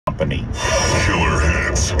company. Killer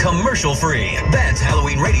hits. Commercial free. That's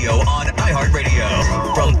Halloween radio on iHeart Radio.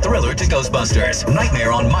 From Thriller to Ghostbusters,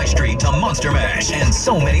 Nightmare on My Street to Monster Mash, and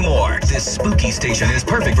so many more. This spooky station is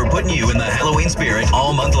perfect for putting you in the Halloween spirit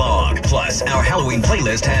all month long. Plus, our Halloween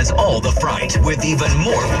playlist has all the fright with even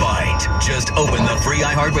more bite. Just open the free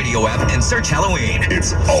iHeart Radio app and search Halloween.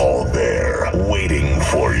 It's all there, waiting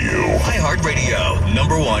for you. iHeart Radio,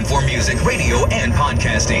 #1 for music, radio, and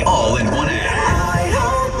podcasting, all in one app.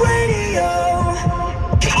 iHeart Radio.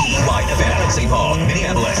 KEEY FM, St. Paul,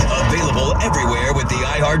 Minneapolis. Available everywhere with the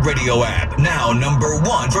iHeart Radio app. Now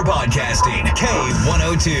 #1 for podcasting.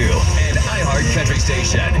 K102 and iHeart Country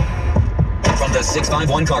Station. From the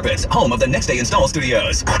 651 Carpets, home of the Next Day Install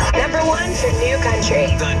Studios. #1 for new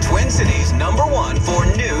country. The Twin Cities #1 for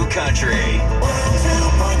new country.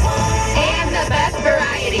 102.1